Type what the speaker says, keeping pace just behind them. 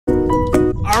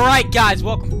Alright guys,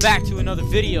 welcome back to another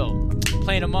video.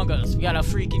 Playing Among Us. We got a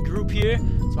freaking group here.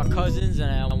 It's my cousins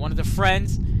and one of their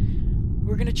friends.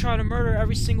 We're gonna try to murder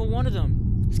every single one of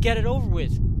them. Let's get it over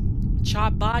with.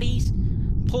 Chop bodies,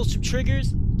 pull some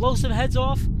triggers, blow some heads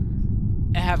off,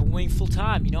 and have a wingful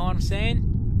time, you know what I'm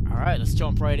saying? Alright, let's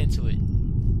jump right into it.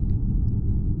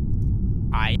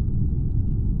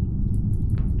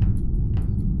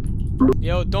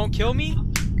 Yo, don't kill me?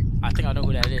 I think I know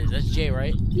who that is. That's Jay,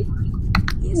 right?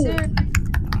 Yes, sir.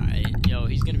 Alright, yo,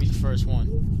 he's gonna be the first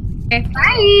one. Okay.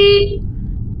 Bye!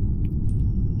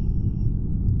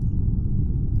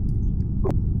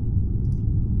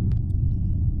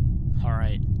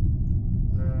 Alright.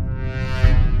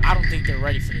 I don't think they're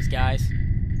ready for this, guys.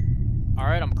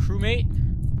 Alright, I'm a crewmate.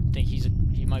 I think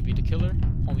he might be the killer.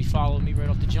 Homie followed me right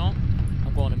off the jump.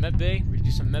 I'm going to medbay. We're gonna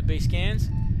do some medbay scans.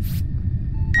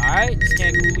 Alright,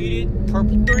 scan completed.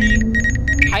 Purple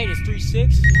 3. Height is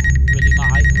 3'6". Really my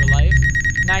height in real life.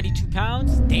 92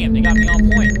 pounds. Damn, they got me on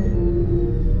point.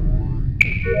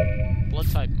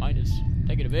 Blood type minus.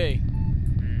 Negative A.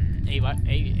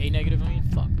 A negative, I mean?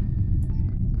 Fuck.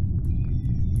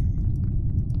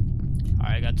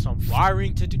 Alright, I got some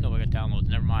wiring to do. No, I got downloads.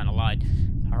 Never mind, I lied.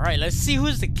 Alright, let's see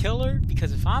who's the killer.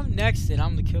 Because if I'm next and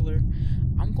I'm the killer,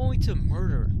 I'm going to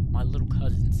murder my little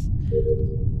cousins.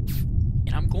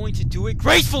 And I'm going to do it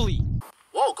gracefully!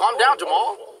 Whoa, calm down,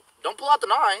 Jamal. Don't pull out the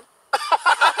 9.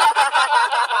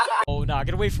 Oh, nah,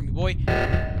 get away from me, boy.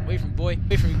 Away from me, boy.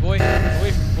 Away from me, boy. Get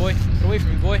away from me, boy. Get away from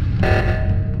me, boy.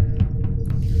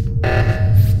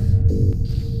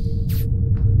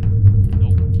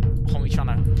 Nope. Homie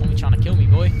trying to kill me,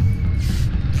 boy.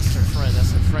 That's her friend.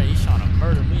 That's her friend. He's trying to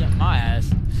murder me up my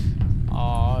ass.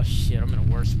 Oh shit, I'm in a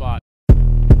worse spot.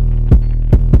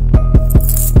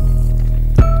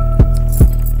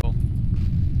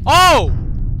 Oh!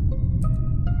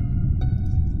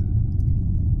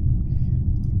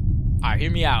 Alright, hear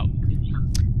me out.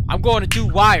 I'm going to do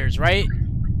wires, right?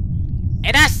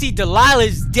 And I see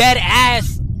Delilah's dead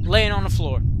ass laying on the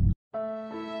floor.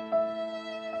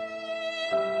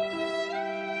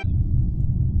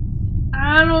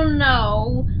 I don't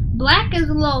know. Black is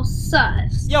a little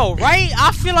sus. Yo, right?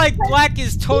 I feel like Black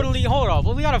is totally... Hold on.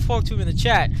 Well, we gotta talk to him in the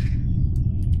chat.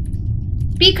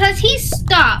 Because he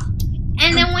stopped.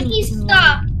 And then when he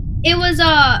stopped, it was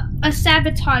a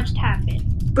sabotage happened.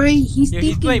 Bree, he's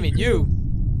blaming you.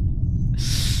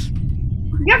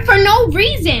 Yeah, for no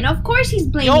reason. Of course he's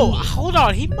blaming Yo, me. hold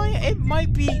on. It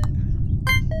might be...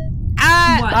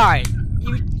 Alright.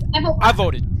 I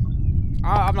voted.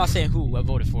 I'm not saying who I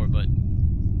voted for, but...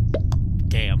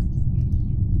 Damn.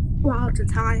 Wow, it's a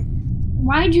tie.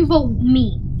 Why did you vote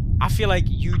me? I feel like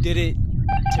you did it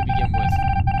to begin with.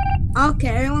 Okay,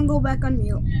 everyone go back on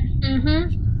mute. Mm-hmm.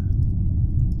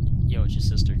 Yo, it's your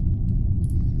sister.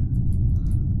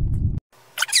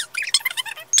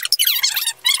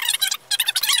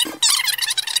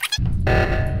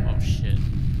 Oh shit.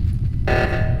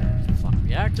 Fuck,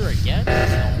 reactor again?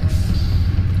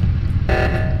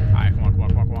 Alright, come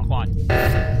on.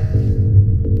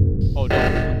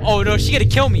 Oh no, she gonna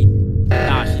kill me!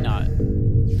 Nah, she not.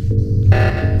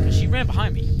 Cause she ran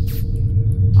behind me.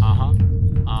 Uh-huh.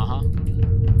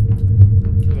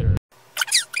 Look at her.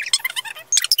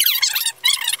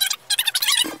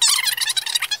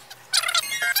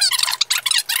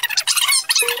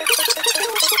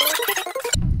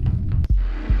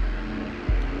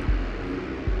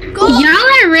 Y'all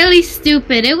are really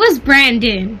stupid. It was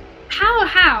Brandon.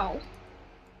 How?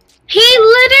 He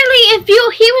literally,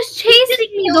 he was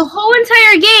chasing me the whole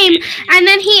entire game, and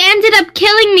then he ended up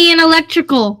killing me in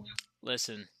electrical.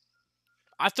 Listen.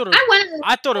 I thought it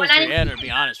was Brianna, to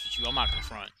be honest with you. I'm not gonna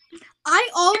front. I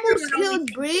almost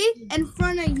killed Bree in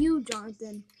front of you,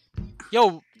 Jonathan.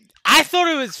 Yo, I thought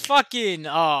it was fucking,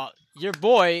 your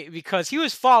boy, because he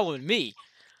was following me.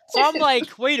 So I'm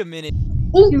like, wait a minute.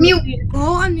 Oh, mute. Go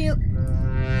on mute.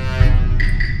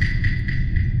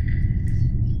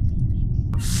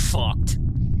 Fucked.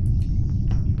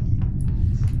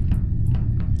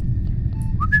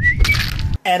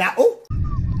 And I... You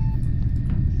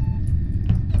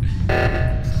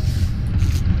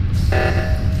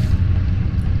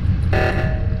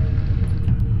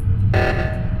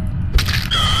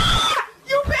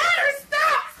better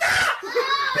stop!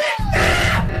 Big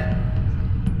stop!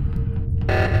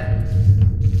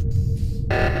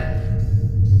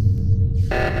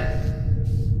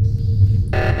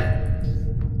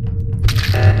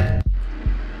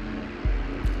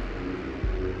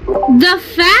 The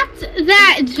fact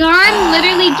that John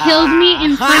literally killed me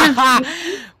in front of me.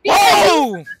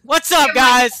 Whoa! What's up,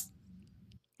 guys?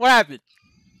 What happened?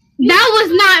 That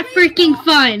was not freaking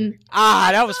fun. Ah,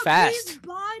 that was fast.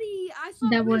 Bye. saw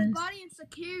That Bree's was- body in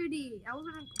security. I was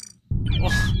gonna.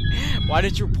 Why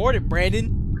didn't you report it,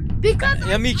 Brandon? Because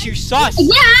That makes you sus.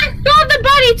 Yeah, I saw the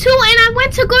body too, and I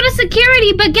went to go to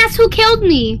security, but guess who killed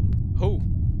me? Who?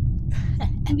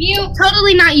 You.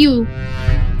 Totally not you.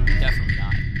 Definitely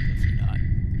not. Definitely not.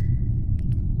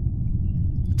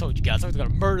 I told you guys I was gonna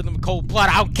murder them in cold blood.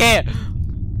 I don't care.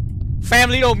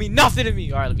 Family don't mean nothing to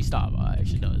me. Alright, let me stop. It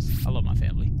actually does. I love my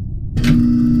family.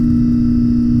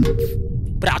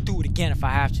 But I'll do it again if I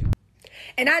have to.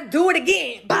 And I do it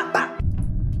again. Bop, bop.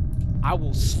 I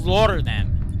will slaughter them.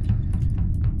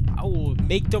 I will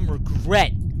make them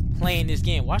regret playing this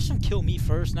game. Watch them kill me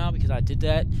first now because I did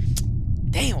that.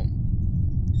 Damn.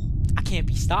 I can't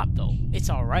be stopped though. It's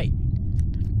alright.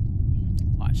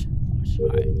 Watch. Watch.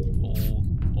 Alright.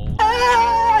 Hold.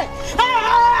 Hey!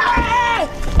 Hey!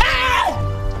 Hey!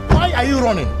 Why are you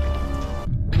running?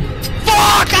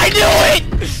 Fuck! I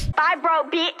knew it! Bye, bro,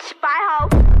 bitch. Bye, hoe.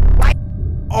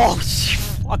 Oh, she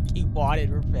fucking wanted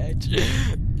revenge.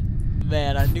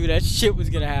 Man, I knew that shit was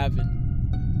gonna happen.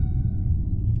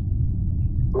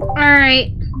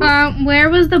 Alright, where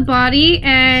was the body?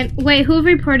 And wait, who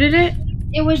reported it?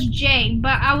 It was Jay,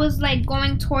 but I was like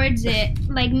going towards it.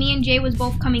 Like me and Jay was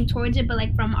both coming towards it, but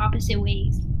like from opposite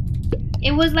ways.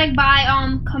 It was like by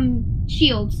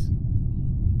Shields.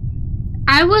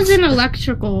 I was in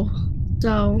electrical,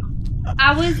 so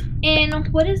I was in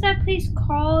what is that place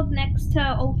called next to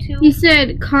O2?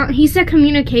 He said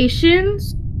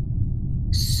communications.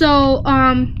 So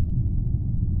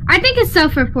I think it's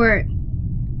self-report.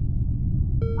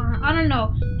 I don't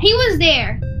know. He was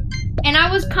there, and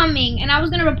I was coming, and I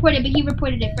was gonna report it, but he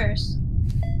reported it first.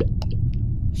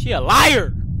 She a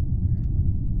liar.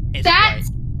 It's That's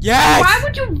right. Yes. Why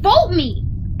would you vote me?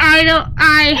 I don't.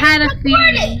 I had a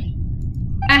feeling.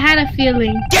 I had a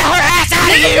feeling. Get her ass out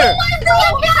of here!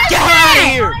 Get her out of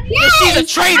here! Yes. She's a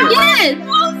traitor! Yes!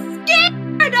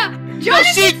 Yo,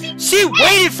 she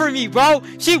waited for me, bro!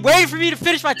 She waited for me to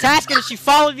finish my task and then she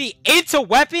followed me into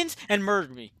weapons and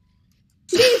murdered me.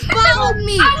 She followed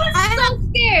me. I was so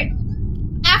scared.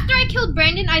 After I killed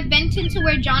Brandon, I vented to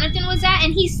where Jonathan was at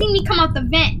and he seen me come out the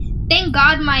vent. Thank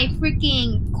God my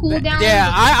freaking cooldown.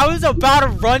 Yeah, I was about to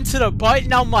run to the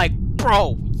button. I'm like,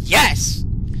 bro, yes!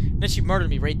 Then she murdered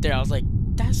me right there. I was like,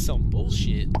 that's some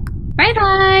bullshit. Bye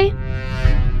bye.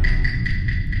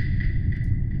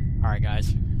 Alright,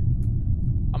 guys.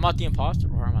 I'm not the imposter.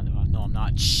 Or am I the imposter? No, I'm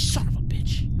not. Son of a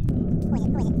bitch.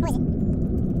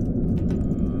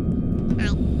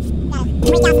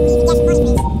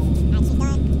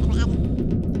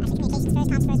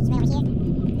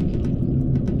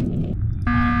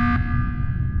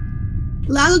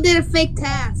 Lalo did a fake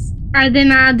task. I did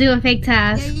not do a fake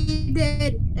Yeah, task. you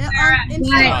did.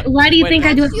 Why do you Wait think a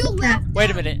I do a Once you fake task? left Wait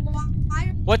a the minute.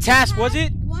 wire- What task was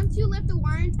it? Once you left the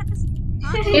wiring task,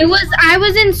 It was I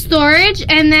was in storage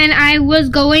and then I was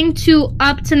going to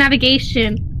up to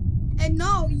navigation. and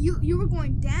no, you were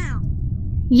going down.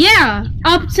 Yeah,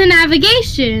 up to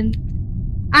navigation.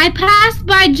 I passed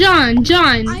by John.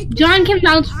 John can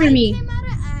vouch for me. Came out of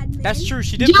admin. That's true.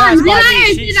 She did John, pass did by I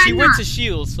or me. did I She went not? to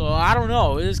Shields, so I don't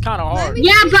know. It was kind of hard. me-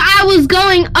 Yeah, but I was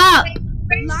going up.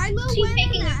 Lila She's went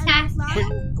taking in a and task.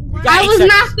 We got I 8 was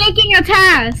seconds. not faking a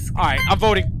task. Alright, I'm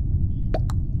voting.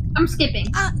 I'm skipping.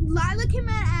 Lila came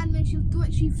out of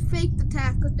admin. She faked the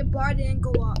task because the bar didn't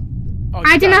go up. Oh,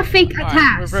 I you did got not it. fake a Alright,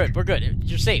 task. We're good. We're good.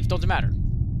 You're safe. Doesn't matter.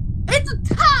 It's a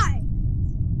tie.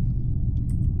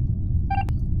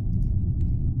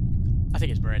 I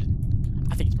think it's Brandon.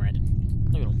 I think it's Brandon.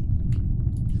 Look at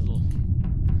him. He's a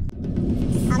little...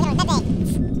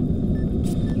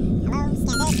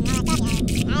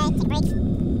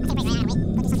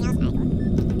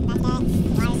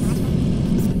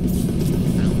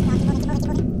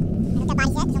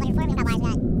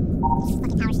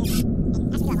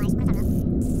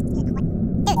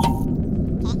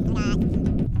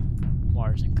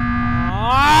 Wires and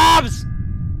comms!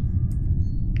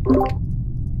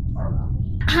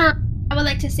 I would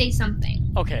like to say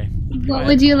something. Okay. What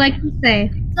would you like to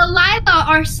say? Delilah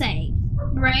Arce,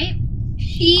 right?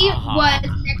 She was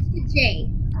next to Jay,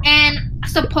 and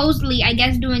supposedly, I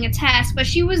guess, doing a task, but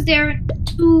she was there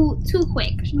too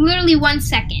quick. Literally 1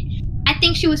 second. I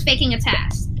think she was faking a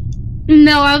task.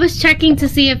 No, I was checking to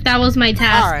see if that was my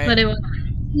task, Alright. but it was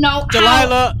no.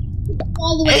 Delilah,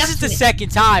 All the way this up is to the it. second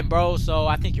time, bro, so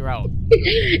I think you're out.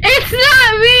 It's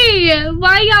not me.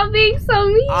 Why y'all being so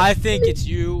mean? I think it's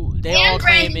you. They all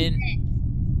claiming.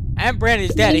 And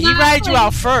Brandon's dead. And he No. ratted you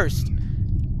out first.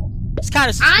 It's kind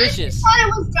of I honestly suspicious. thought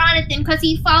it was Jonathan because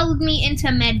he followed me into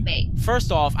medbay.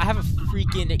 First off, I have a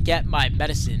freaking get my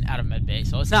medicine out of medbay,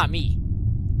 so it's not me.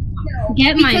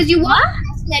 Get my Because you what?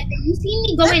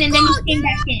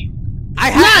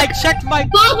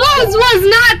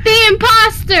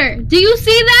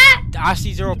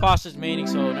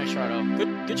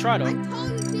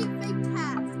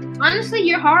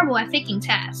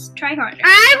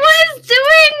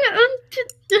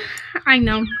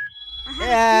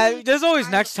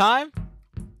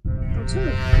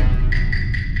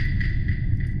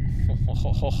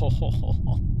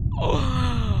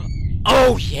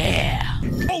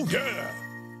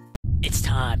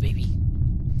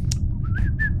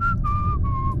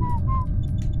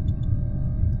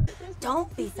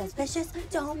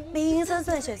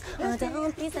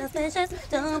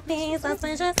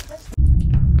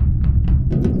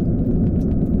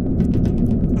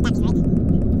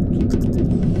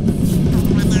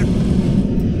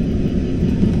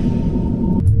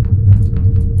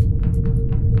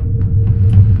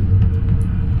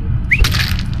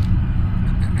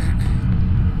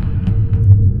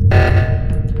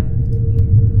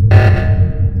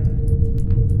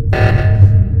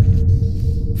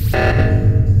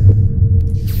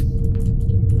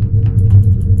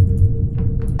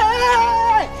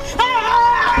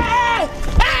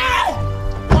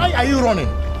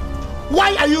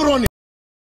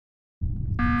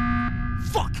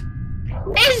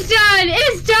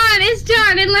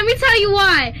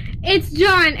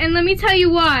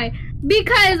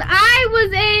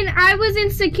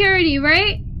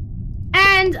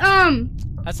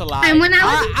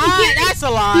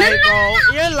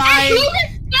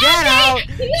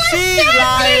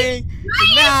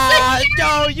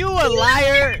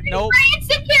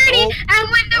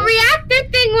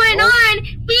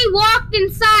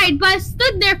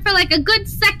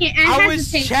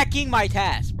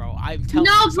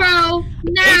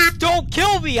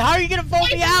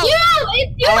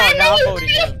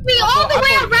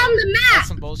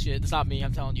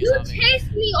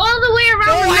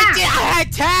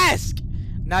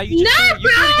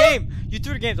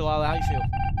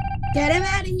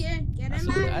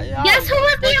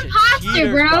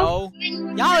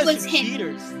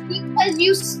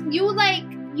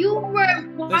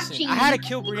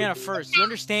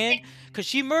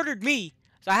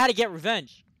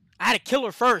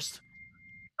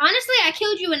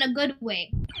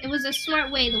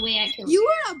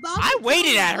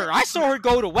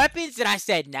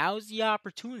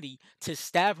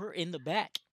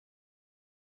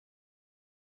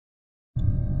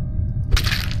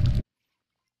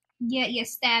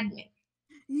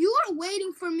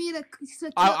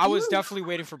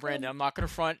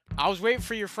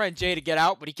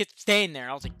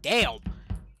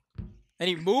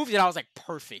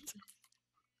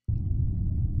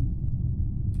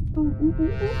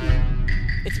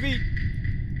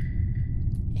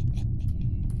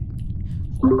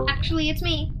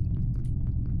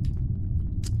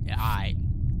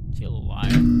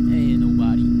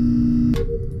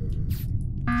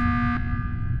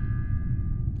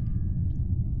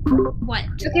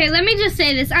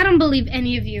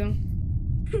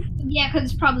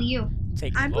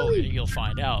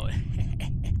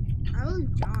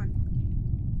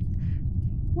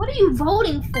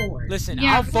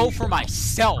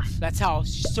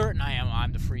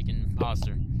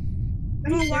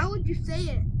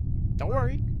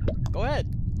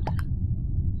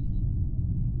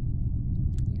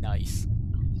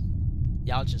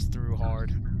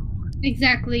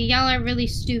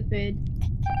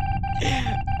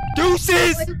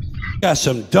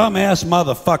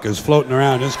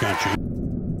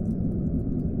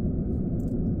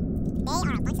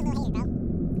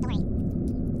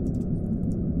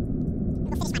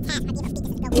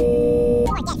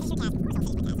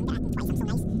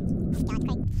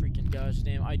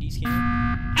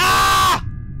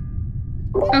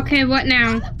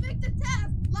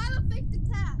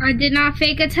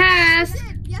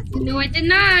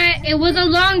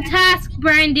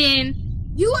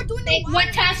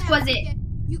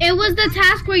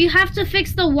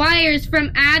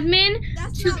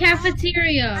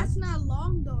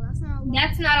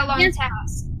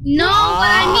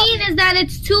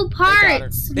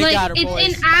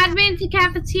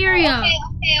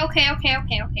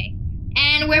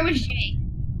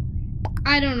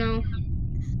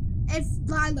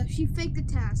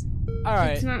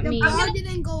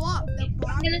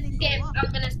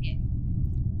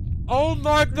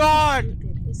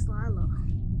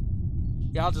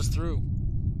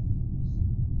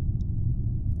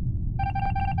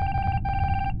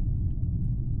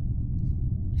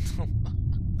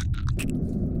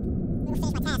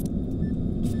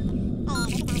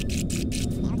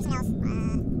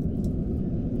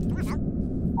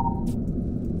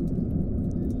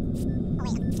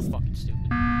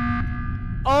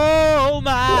 Oh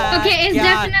my Okay, it's God.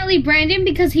 definitely Brandon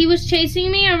because he was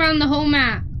chasing me around the whole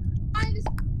map.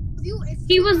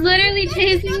 He was literally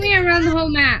chasing me around the whole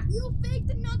map. You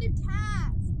faked another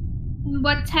task.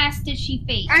 What task did she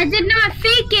fake? I did not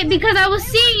fake it because I was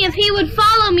seeing if he would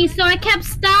follow me, so I kept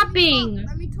stopping.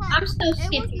 Let me talk. I'm still It was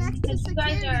skipping next to because you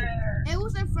guys security. are... It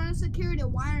was in front of security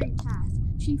wiring task.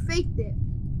 She faked it.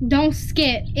 Don't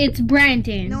skip. It's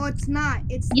Brandon. No, it's not.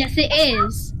 It's Yes, it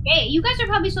is. Hey, you guys are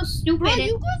probably so stupid. Bro,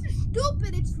 you guys are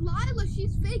stupid. It's Lila.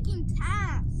 She's faking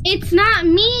tasks. It's not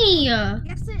me.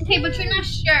 Yes, it Okay, is. but you're not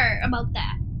sure about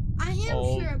that. I am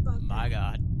Oh sure about that. my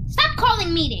God. Stop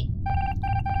calling meeting.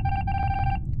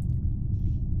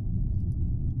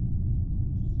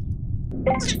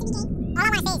 All I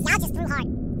want to say is y'all just threw hard.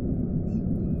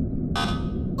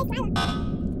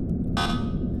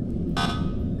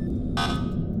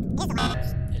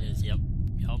 It is, yep.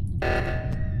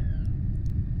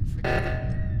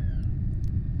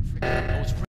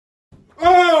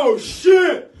 Oh,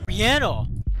 shit! Brianna.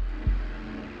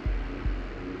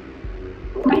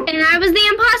 And I was the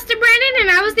imposter, Brandon,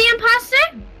 and I was the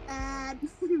imposter? Bad.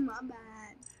 My bad.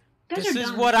 Guys This are is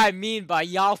dumb. what I mean by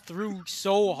y'all threw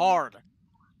so hard.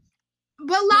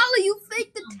 But Lala, you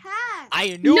faked the task.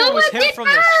 I knew it was him from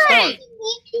the start.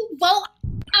 You vote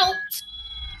out.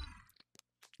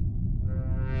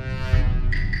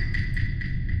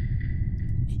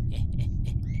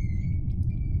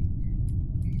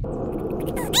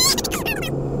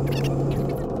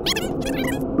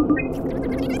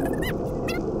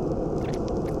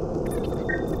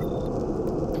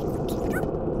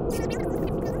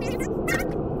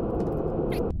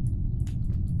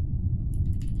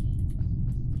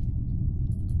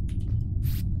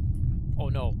 Oh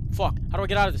no. Fuck. How do I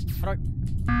get out of this? How do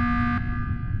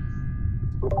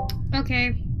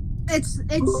Okay. It's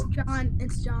John.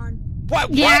 It's John.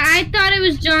 What? Yeah, What? I thought it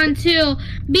was John too.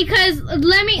 Because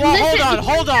let me Well, listen.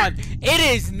 hold on. It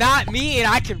is not me, and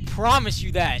I can promise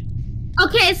you that.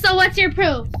 Okay, so what's your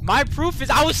proof? My proof is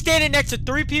I was standing next to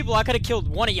 3 people. I could have killed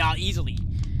one of y'all easily.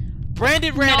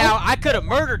 Brandon ran No. out. I could have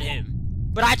murdered him,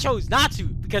 but I chose not to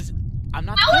because I'm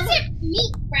not. How the is killer. it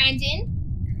me, Brandon?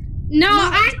 No,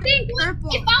 I think purple.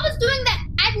 if I was doing the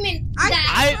admin,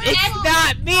 It's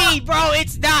not me, bro.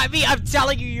 It's not me. I'm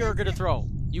telling you, you're gonna throw.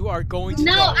 You are going to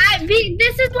No, throw.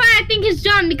 this is why I think it's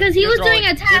John because he You're was throwing. doing a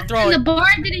You're task and throwing. the bar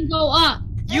didn't go up.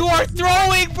 You are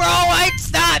throwing, bro.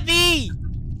 It's not me.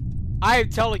 I am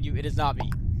telling you, it is not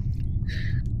me.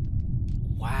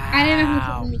 Wow. I didn't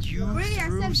know who to You Wait, I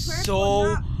threw said purple,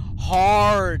 so not-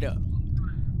 hard.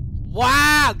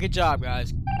 Wow. Good job,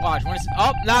 guys. Watch. When it's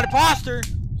up, not imposter.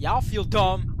 Y'all feel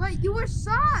dumb. Wait, you were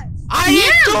sus. I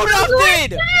didn't do bro,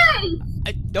 you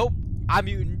nothing. Nope. I'm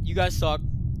muting. You guys suck.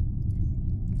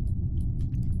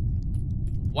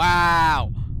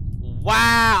 Wow.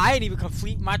 Wow. I didn't even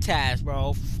complete my task,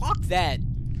 bro. Fuck that.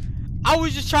 I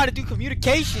was just trying to do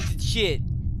communications and shit.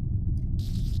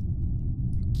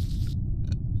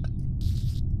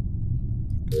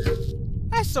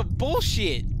 That's some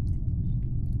bullshit.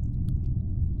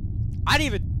 I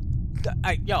didn't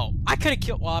even... yo, I could have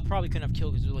killed... Well, I probably couldn't have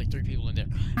killed because there were like 3 people in there.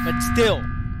 But still.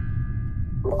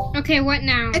 Okay, what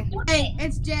now?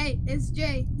 It's Jay. It's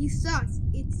Jay. He sucks.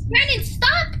 It's Brandon,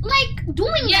 stop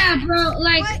doing that, bro. But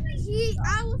I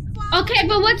was following. Okay,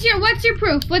 but what's your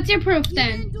proof? What's your proof He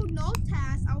then? didn't do no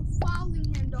task. I was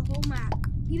following him the whole map.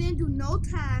 He didn't do no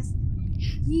task.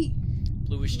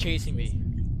 Blue was chasing me.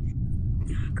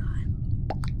 Oh God.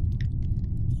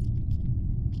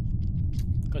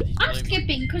 I'm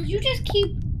skipping because you just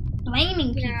keep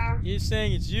blaming people He's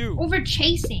saying it's you. over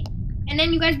chasing, and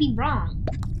then you guys be wrong.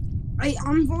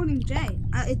 I'm voting Jay.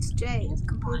 It's Jay. It's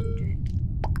completely Jay.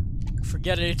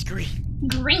 Forget it, it's green.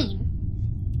 Green.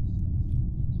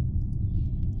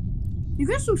 You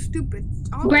guys are so stupid.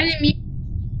 Brandon,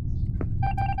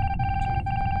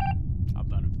 I'm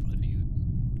about to unmute.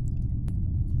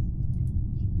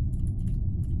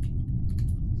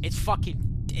 It's fucking...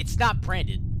 It's not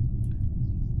Brandon.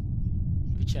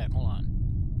 Let me check, hold on.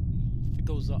 If it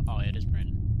goes up... Oh, yeah, it is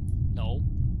Brandon. No.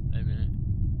 Wait a minute.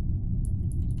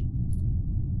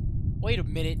 Wait a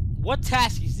minute. What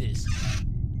task is this?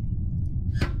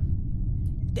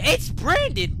 It's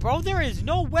Brandon, bro. There is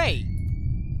no way.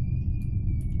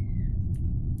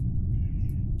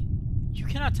 You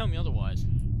cannot tell me otherwise.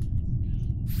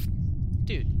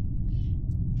 Dude.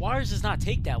 Why does this not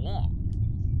take that long?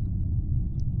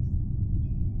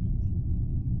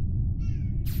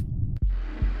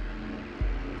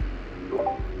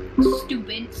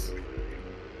 stupids.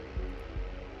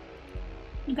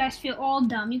 You guys feel all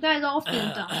dumb. You guys all feel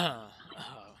dumb.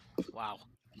 Wow.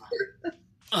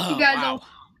 You guys all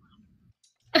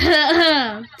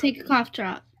Take a cough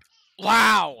drop.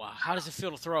 Wow. How does it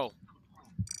feel to throw?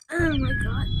 Oh my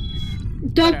god.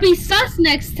 Don't be sus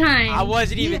next time. I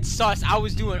wasn't even sus. I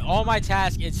was doing all my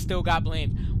tasks and still got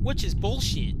blamed, which is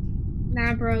bullshit.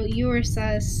 Nah, bro, you were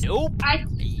sus. Nope. I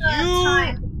You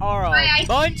are a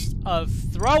bunch of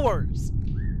throwers.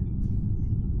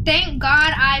 Thank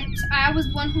God I was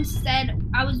the one who said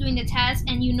I was doing the task,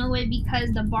 and you know it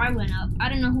because the bar went up. I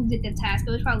don't know who did the task.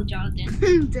 It was probably Jonathan.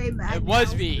 It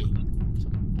was me.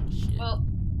 Bullshit. Well,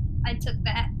 I took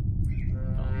that.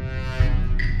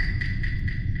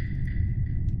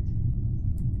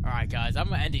 Alright, guys, I'm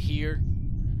gonna end it here.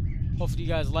 Hopefully you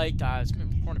guys liked. It's been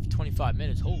recording for 25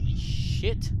 minutes. Holy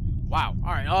shit. Wow.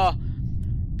 Alright,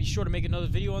 be sure to make another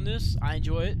video on this. I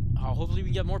enjoy it. Hopefully we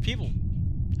can get more people.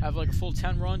 Have like a full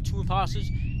 10 run, 2 imposters.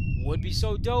 Would be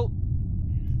so dope.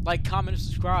 Like, comment, and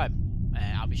subscribe.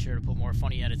 And I'll be sure to put more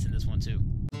funny edits in this one too.